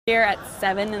Here at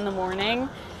 7 in the morning,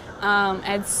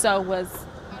 and so was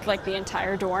like the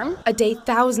entire dorm. A day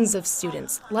thousands of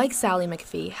students, like Sally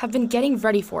McPhee, have been getting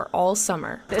ready for all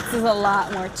summer. This is a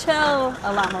lot more chill,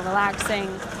 a lot more relaxing.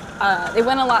 It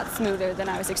went a lot smoother than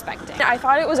I was expecting. I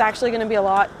thought it was actually going to be a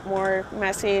lot more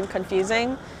messy and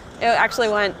confusing. It actually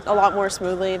went a lot more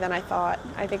smoothly than I thought.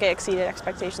 I think it exceeded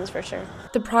expectations for sure.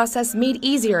 The process made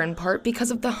easier in part because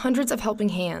of the hundreds of helping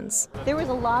hands. There was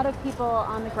a lot of people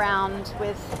on the ground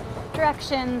with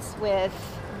directions, with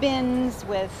bins,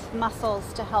 with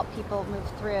muscles to help people move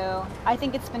through. I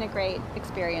think it's been a great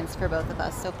experience for both of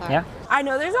us so far. Yeah. I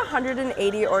know there's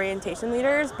 180 orientation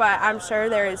leaders, but I'm sure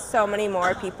there is so many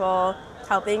more people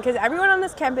helping because everyone on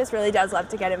this campus really does love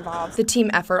to get involved. The team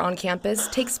effort on campus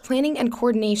takes planning and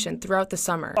coordination throughout the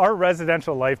summer. Our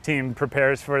residential life team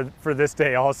prepares for this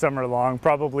day all summer long,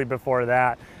 probably before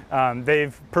that.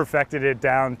 They've perfected it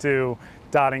down to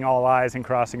dotting all I's and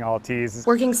crossing all T's.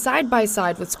 Working side by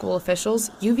side with school officials,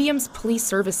 UVM's police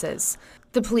services.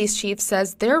 The police chief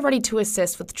says they're ready to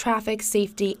assist with traffic,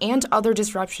 safety, and other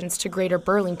disruptions to Greater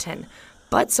Burlington.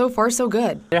 But so far, so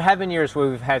good. There have been years where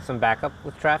we've had some backup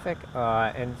with traffic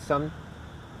and some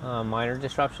minor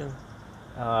disruption.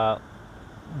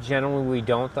 Generally, we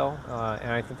don't, though,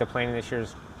 and I think the planning this year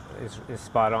is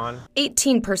spot on.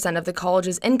 18% of the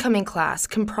college's incoming class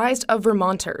comprised of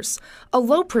Vermonters, a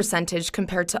low percentage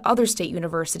compared to other state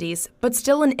universities, but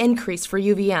still an increase for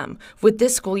UVM, with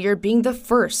this school year being the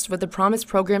first with the Promise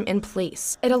program in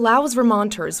place. It allows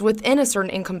Vermonters within a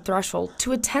certain income threshold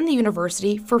to attend the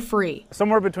university for free.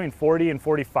 Somewhere between 40 and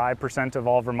 45% of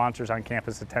all Vermonters on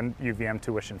campus attend UVM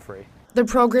tuition free. The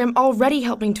program already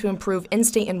helping to improve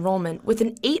in-state enrollment with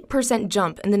an 8%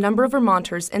 jump in the number of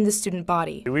Vermonters in the student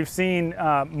body. We've seen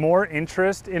more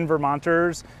interest in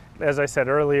Vermonters, as I said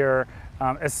earlier,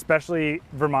 especially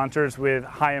Vermonters with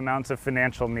high amounts of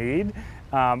financial need.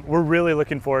 We're really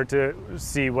looking forward to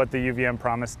see what the UVM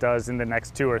Promise does in the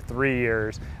next 2 or 3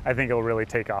 years. I think it'll really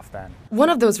take off then. One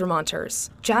of those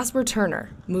Vermonters, Jasper Turner,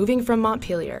 moving from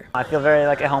Montpelier. I feel very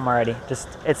like at home already.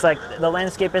 It's like the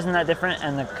landscape isn't that different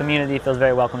and the community feels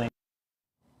very welcoming.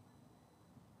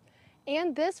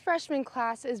 And this freshman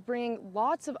class is bringing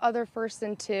lots of other firsts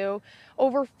in too.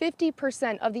 Over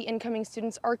 50% of the incoming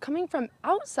students are coming from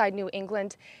outside New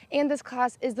England, and this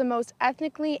class is the most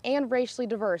ethnically and racially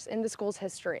diverse in the school's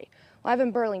history. Live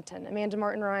in Burlington, Amanda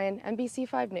Martin-Ryan,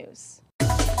 NBC5 News.